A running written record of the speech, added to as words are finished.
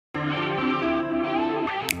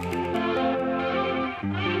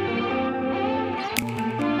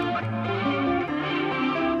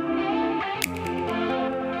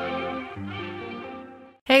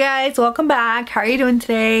Hey guys, welcome back. How are you doing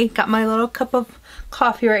today? Got my little cup of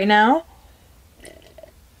coffee right now.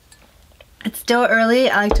 It's still early.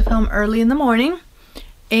 I like to film early in the morning.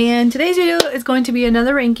 And today's video is going to be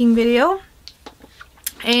another ranking video.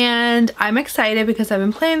 And I'm excited because I've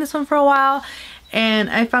been planning this one for a while. And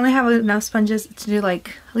I finally have enough sponges to do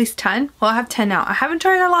like at least 10. Well, I have 10 now. I have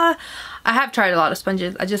tried a lot of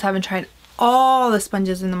sponges. I just haven't tried all the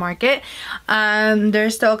sponges in the market.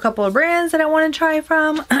 There's still a couple of brands that I want to try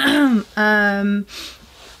from.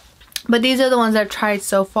 But these are the ones I've tried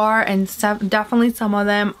so far, and definitely some of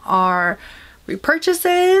them are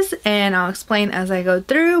repurchases, and I'll explain as I go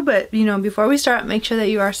through. But you know, before we start, make sure that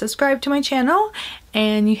you are subscribed to my channel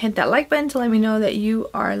and you hit that like button to let me know that you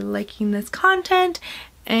are liking this content,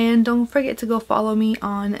 and don't forget to go follow me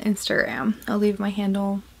on Instagram. I'll leave my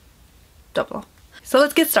handle down below. So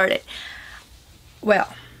let's get started.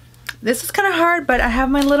 Well, this is kind of hard, but I have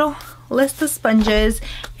my little list of sponges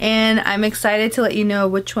and I'm excited to let you know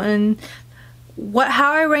which one,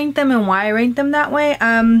 how I rank them and why I rank them that way.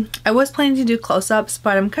 I was planning to do close-ups,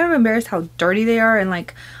 but I'm kind of embarrassed how dirty they are, and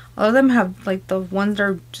like all of them have, like the ones that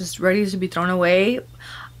are just ready to be thrown away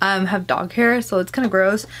have dog hair, so it's kind of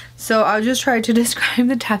gross. So I'll just try to describe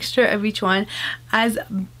the texture of each one as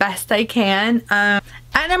best I can.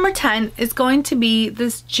 At number 10 is going to be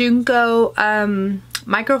this Juno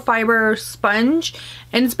microfiber sponge,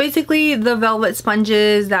 and it's basically the velvet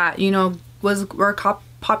sponges that, you know, were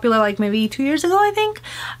popular like maybe 2 years ago, I think.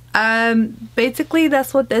 Basically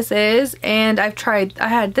that's what this is, and I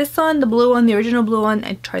had this one, the blue one, the original blue one.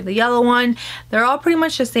 I tried the yellow one. They're all pretty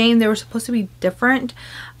much the same. They were supposed to be different,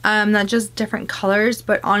 not just different colors,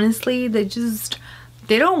 but honestly they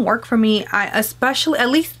don't work for me. Especially at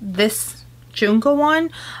least this Juno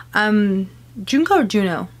one. Juno or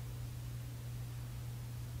Juno?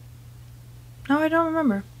 No, I don't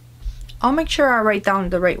remember. I'll make sure I write down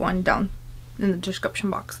the right one down in the description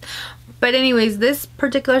box. But anyways, this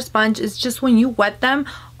particular sponge is just, when you wet them,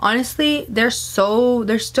 honestly, they're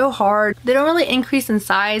still hard. They don't really increase in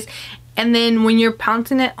size, and then when you're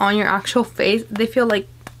pouncing it on your actual face, they feel like,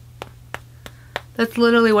 that's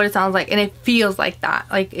literally what it sounds like, and it feels like that.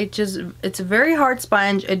 Like it's a very hard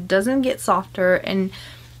sponge. It doesn't get softer, and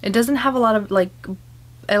it doesn't have a lot of like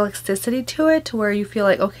elasticity to it to where you feel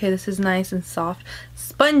like, okay, this is nice and soft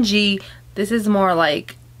spongy. This is more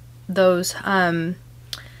like those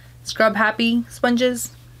scrub happy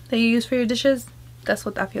sponges that you use for your dishes. That's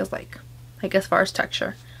what that feels like as far as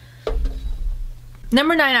texture.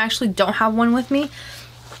 Number 9, I actually don't have one with me.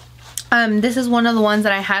 This is one of the ones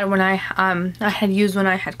that I had when I had used when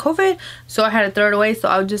I had COVID, so I had to throw it away, so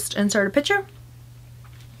I'll just insert a picture.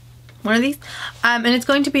 One of these. And it's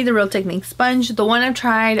going to be the Real Technique sponge. The one I've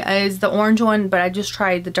tried is the orange one, but I just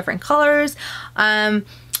tried the different colors.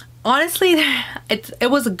 Honestly,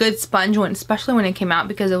 it was a good sponge one, especially when it came out,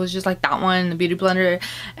 because it was just like that one, the Beauty Blender.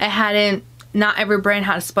 Not every brand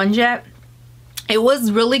had a sponge yet. It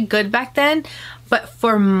was really good back then, but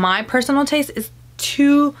for my personal taste, it's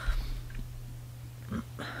too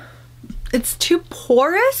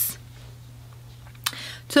porous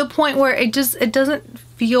to the point where it doesn't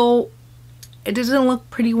look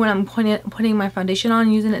pretty when I'm putting my foundation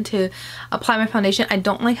on, using it to apply my foundation. I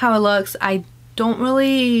don't like how it looks. I don't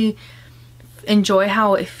really enjoy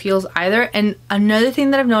how it feels either. And another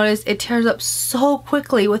thing that I've noticed, it tears up so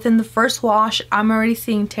quickly. Within the first wash, I'm already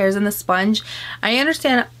seeing tears in the sponge. I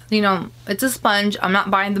understand, you know, it's a sponge. I'm not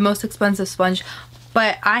buying the most expensive sponge,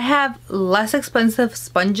 but I have less expensive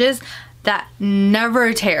sponges that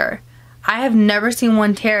never tear. I have never seen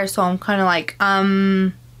one tear, so I'm kind of like,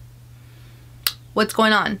 what's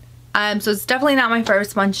going on? So it's definitely not my favorite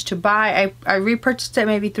sponge to buy. I repurchased it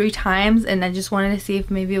maybe 3 times, and I just wanted to see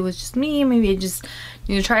if maybe it was just me, maybe I just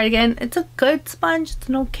need to try it again. It's a good sponge, it's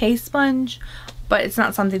an okay sponge, but it's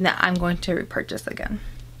not something that I'm going to repurchase again.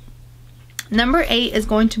 Number 8 is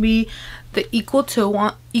going to be the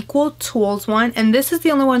Ecotools one, and this is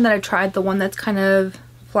the only one that I've tried, the one that's kind of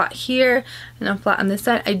flat here and then flat on this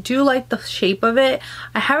side. I do like the shape of it.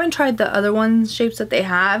 I haven't tried the other ones shapes that they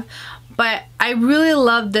have, but I really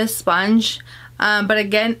love this sponge. But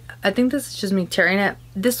again, I think this is just me tearing it.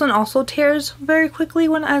 This one also tears very quickly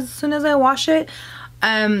as soon as I wash it.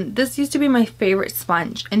 This used to be my favorite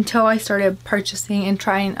sponge until I started purchasing and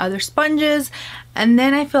trying other sponges, and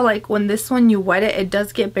then I feel like when this one, you wet it, it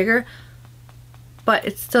does get bigger, but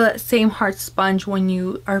it's still that same hard sponge when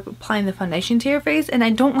you are applying the foundation to your face, and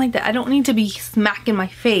I don't like that. I don't need to be smacking my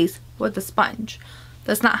face with the sponge.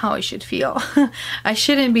 That's not how I should feel. I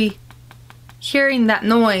shouldn't be hearing that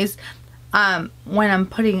noise when I'm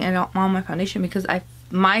putting it on my foundation, because I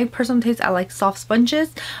my personal taste, I like soft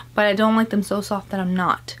sponges, but I don't like them so soft that I'm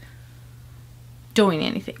not doing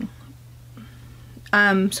anything.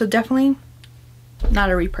 So definitely not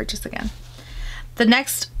a repurchase again. The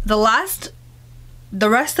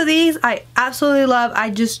rest of these I absolutely love. I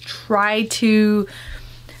just try to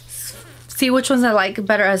see which ones I like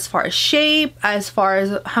better as far as shape, as far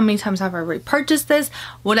as how many times have I repurchased this,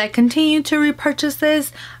 would I continue to repurchase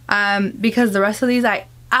this, because the rest of these I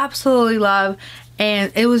absolutely love,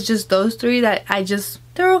 and it was just those three that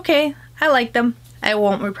they're okay. I like them. I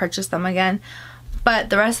won't repurchase them again. But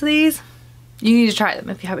the rest of these, you need to try them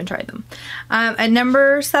if you haven't tried them. At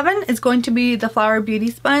number 7 is going to be the Flower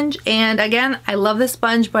Beauty sponge. And again, I love this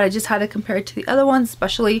sponge, but I just had to compare it to the other ones,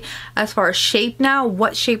 especially as far as shape now,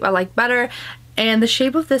 what shape I like better. And the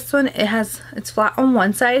shape of this one, it's flat on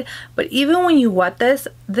one side, but even when you wet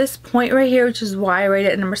this point right here, which is why I rate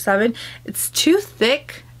it at number 7, it's too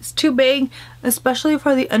thick, it's too big, especially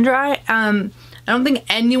for the under eye. I don't think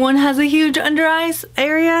anyone has a huge under eyes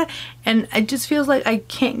area, and it just feels like I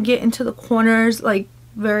can't get into the corners like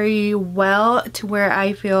very well to where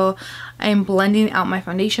I feel I'm blending out my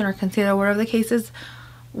foundation or concealer, whatever the case is,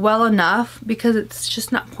 well enough, because it's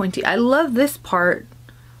just not pointy. I love this part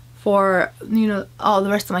for, you know, all the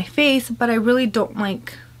rest of my face, but I really don't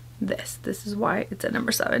like this. This is why it's at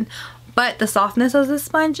number 7. But the softness of this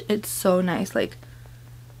sponge, it's so nice. Like,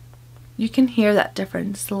 you can hear that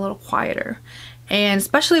difference. It's a little quieter. And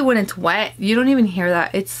especially when it's wet, you don't even hear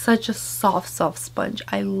that. It's such a soft sponge.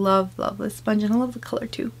 I love this sponge, and I love the color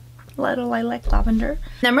too. Little lilac lavender.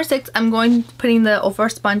 Number 6, I'm putting the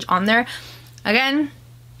Ofra sponge on there. Again,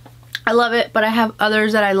 I love it, but I have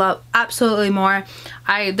others that I love absolutely more.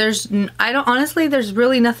 Honestly, there's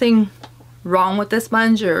really nothing wrong with this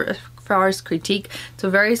sponge or as far as critique. It's a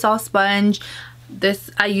very soft sponge.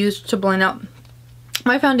 This I use to blend out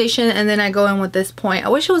my foundation, and then I go in with this point. I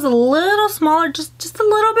wish it was a little smaller, just a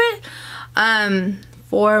little bit,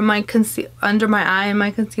 for my under my eye and my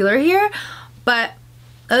concealer here. But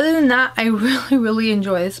other than that, I really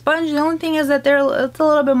enjoy this sponge. The only thing is that it's a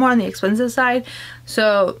little bit more on the expensive side.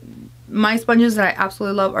 So my sponges that I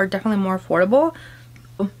absolutely love are definitely more affordable.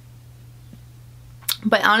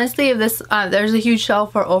 But honestly, if there's a huge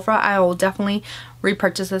shelf for Ofra, I will definitely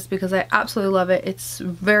repurchase this because I absolutely love it. It's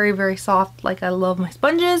very soft, like I love my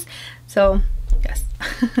sponges. So yes.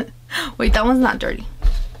 Wait, that one's not dirty.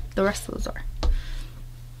 The rest of those are.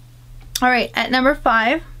 Alright, at number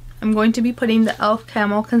 5, I'm going to be putting the e.l.f.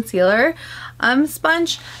 Camo Concealer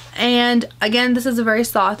Sponge. And again, this is a very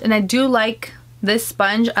soft, and I do like this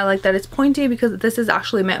sponge. I like that it's pointy because this is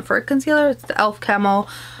actually meant for a concealer. It's the e.l.f. Camo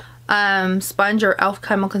sponge, or e.l.f.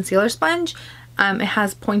 Camo Concealer Sponge. It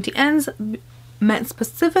has pointy ends, meant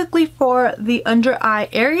specifically for the under eye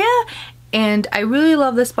area, and I really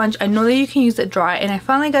love this sponge. I know that you can use it dry, and I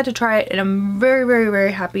finally got to try it, and I'm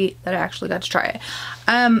very happy that I actually got to try it.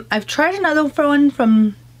 I've tried another one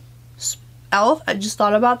from e.l.f. I just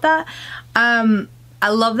thought about that. I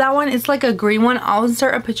love that one. It's like a green one. I'll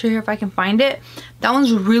insert a picture here if I can find it. That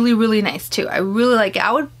one's really nice too. I really like it.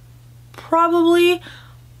 I would probably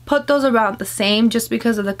put those about the same just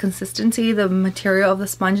because of the consistency. The material of the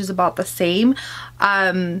sponge is about the same.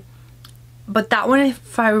 But that one,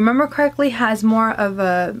 if I remember correctly, has more of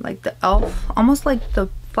a, like the e.l.f., almost like the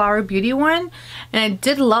Flower Beauty one. And I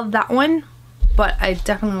did love that one, but I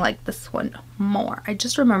definitely like this one more. I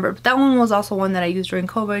just remembered. But that one was also one that I used during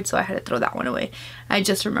COVID, so I had to throw that one away. I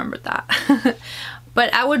just remembered that.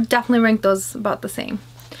 But I would definitely rank those about the same.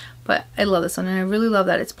 But I love this one, and I really love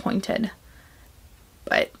that it's pointed.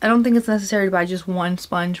 But I don't think it's necessary to buy just one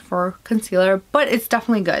sponge for concealer, but it's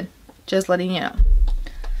definitely good. Just letting you know.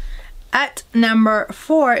 At number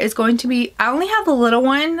 4 is going to be, I only have the little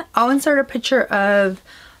one. I'll insert a picture of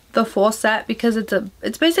the full set because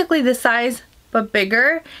it's basically this size but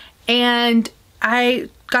bigger. And I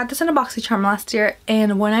got this in a BoxyCharm last year,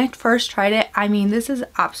 and when I first tried it, I mean, this is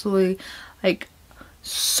absolutely like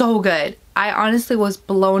so good. I honestly was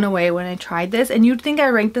blown away when I tried this, and you'd think I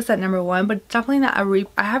ranked this at number 1, but it's definitely not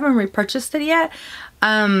I haven't repurchased it yet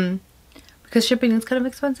because shipping is kind of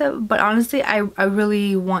expensive. But honestly, I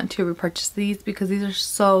really want to repurchase these because these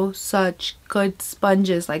are such good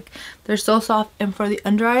sponges. Like, they're so soft, and for the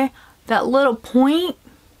under eye, that little point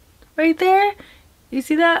right there, you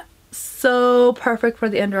see that? So perfect for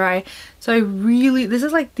the under eye. So this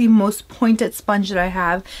is like the most pointed sponge that I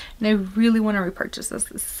have, and I really want to repurchase this.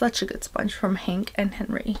 It's such a good sponge from Hank and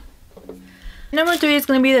Henry. Number 3 is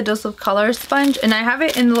going to be the Dose of Color sponge, and I have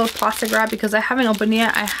it in the little plastic wrap because I haven't opened it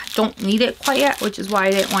yet. I don't need it quite yet, which is why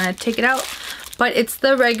I didn't want to take it out. But it's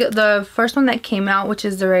the first one that came out, which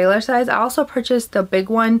is the regular size. I also purchased the big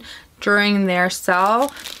one during their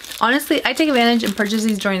sale. Honestly, I take advantage and purchase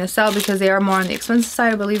these during the sale because they are more on the expensive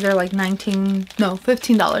side. I believe they're like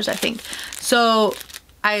 $15, I think. So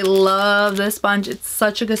I love this sponge. It's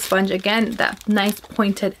such a good sponge. Again, that nice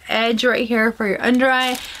pointed edge right here for your under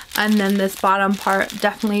eye, and then this bottom part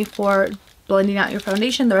definitely for blending out your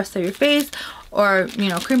foundation, the rest of your face, or you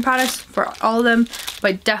know, cream products for all of them.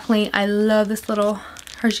 But definitely I love this little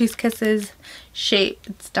Hershey's Kisses shape.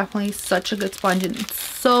 It's definitely such a good sponge, and it's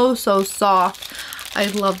so soft. I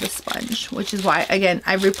love this sponge, which is why, again,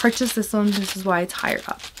 I repurchased this one. This is why it's higher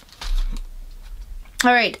up.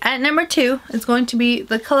 All right, at number 2 is going to be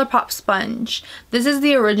the Colourpop sponge. This is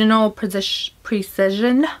the original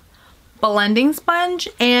precision blending sponge,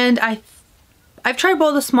 and I've tried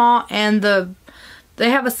both the small and they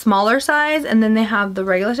have a smaller size, and then they have the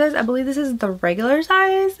regular size. I believe this is the regular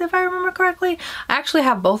size, if I remember correctly. I actually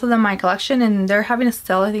have both of them in my collection, and they're having a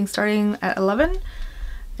sale, I think, starting at 11.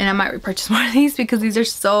 And I might repurchase one of these because these are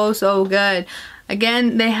so good.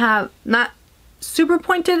 Again, they have not super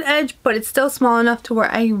pointed edge, but it's still small enough to where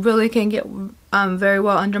I really can get very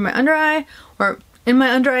well under my under eye or in my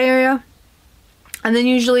under eye area. And then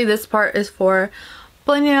usually this part is for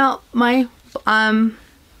blending out my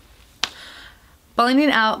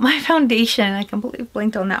foundation. I completely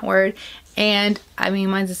blinked on that word. And I mean,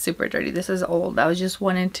 mine's is super dirty. This is old. I was just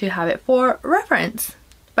wanting to have it for reference.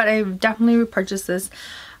 But I've definitely repurchased this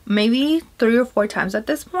maybe 3 or 4 times at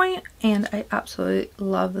this point, and I absolutely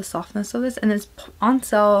love the softness of this. And it's on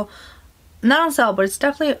sale, not on sale, but it's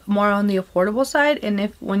definitely more on the affordable side. And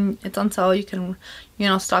when it's on sale, you can, you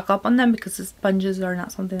know, stock up on them because the sponges are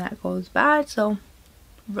not something that goes bad. So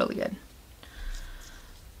really good.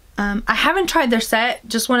 I haven't tried their set.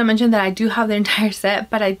 Just want to mention that I do have their entire set,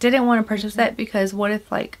 but I didn't want to purchase it because what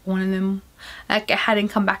if like one of them like hadn't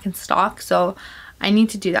come back in stock. So I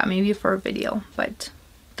need to do that maybe for a video, but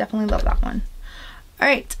definitely love that one. All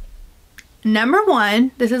right, number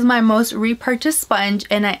 1, this is my most repurchased sponge,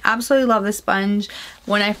 and I absolutely love this sponge.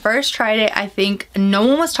 When I first tried it, I think no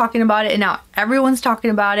one was talking about it, and now everyone's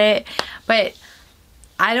talking about it. But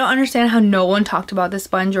I don't understand how no one talked about this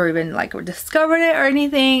sponge or even like discovered it or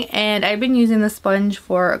anything. And I've been using this sponge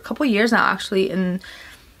for a couple years now, actually, and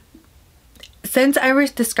since I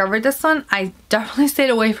rediscovered this one, I definitely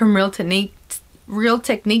stayed away from Real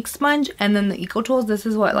Technique sponge and then the Ecotools. This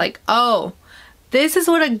is what, like, oh, this is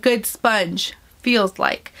what a good sponge feels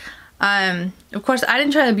like. Of course, I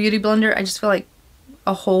didn't try the Beauty Blender. I just feel like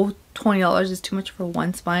a whole $20 is too much for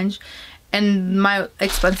one sponge. And my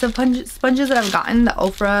expensive sponges that I've gotten, the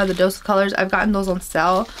Ofra, the Dose of Colors, I've gotten those on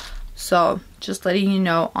sale. So just letting you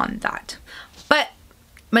know on that. But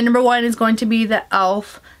my number 1 is going to be the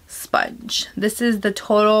e.l.f. sponge. This is the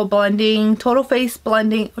total face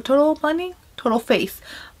blending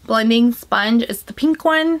sponge. It's the pink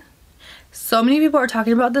one. So many people are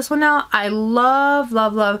talking about this one now. I love.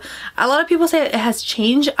 A lot of people say it has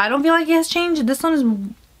changed. I don't feel like it has changed. This one is,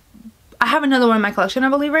 I have another one in my collection, I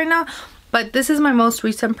believe, right now. But this is my most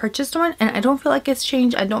recent purchased one, and I don't feel like it's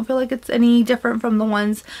changed. I don't feel like it's any different from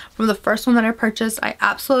the first one that I purchased. I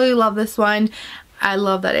absolutely love this one. I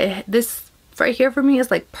love that this right here for me is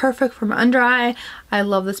like perfect for my under eye. I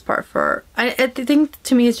love this part for, I think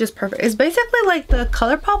to me it's just perfect. It's basically like the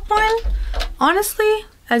Colourpop one, honestly.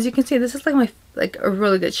 As you can see, this is like a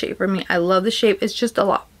really good shape for me. I love the shape. It's just a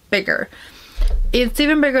lot bigger. It's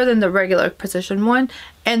even bigger than the regular Precision one,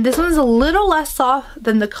 and this one's a little less soft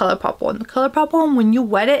than the Colourpop one. The Colourpop one, when you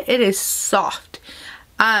wet it, it is soft,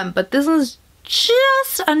 but this one's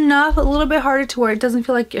just enough, a little bit harder to where it doesn't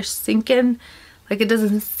feel like you're sinking, like it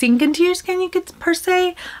doesn't sink into your skin, you could per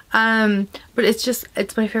se. But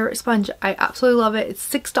it's my favorite sponge. I absolutely love it. It's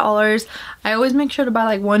 $6. I always make sure to buy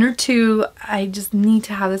like 1 or 2. I just need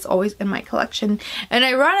to have this always in my collection. And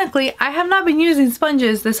ironically, I have not been using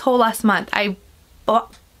sponges this whole last month. I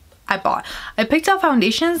picked out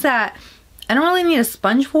foundations that I don't really need a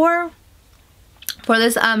sponge for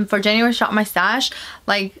this for January Shop My Stash.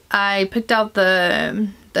 Like I picked out the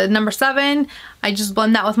number 7. I just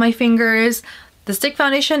blend that with my fingers. The stick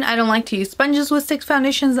foundation, I don't like to use sponges with stick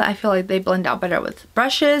foundations. I feel like they blend out better with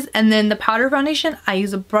brushes. And then the powder foundation, I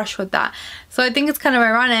use a brush with that. So I think it's kind of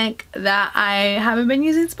ironic that I haven't been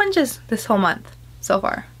using sponges this whole month so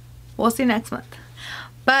far. We'll see next month.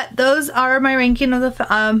 But those are my ranking of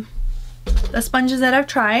the sponges that I've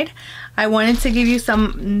tried. I wanted to give you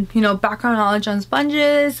some, you know, background knowledge on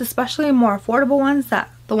sponges, especially more affordable ones,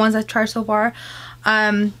 the ones I've tried so far,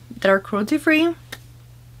 that are cruelty free.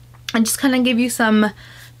 And just kind of give you some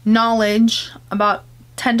knowledge about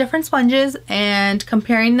 10 different sponges and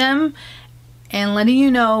comparing them and letting you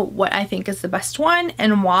know what I think is the best one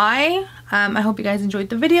and why. I hope you guys enjoyed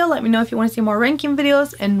the video. Let me know if you want to see more ranking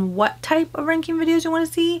videos and what type of ranking videos you want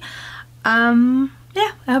to see.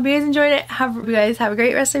 Yeah, I hope you guys enjoyed it. You guys have a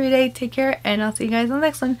great rest of your day. Take care, and I'll see you guys on the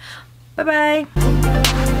next one. Bye bye.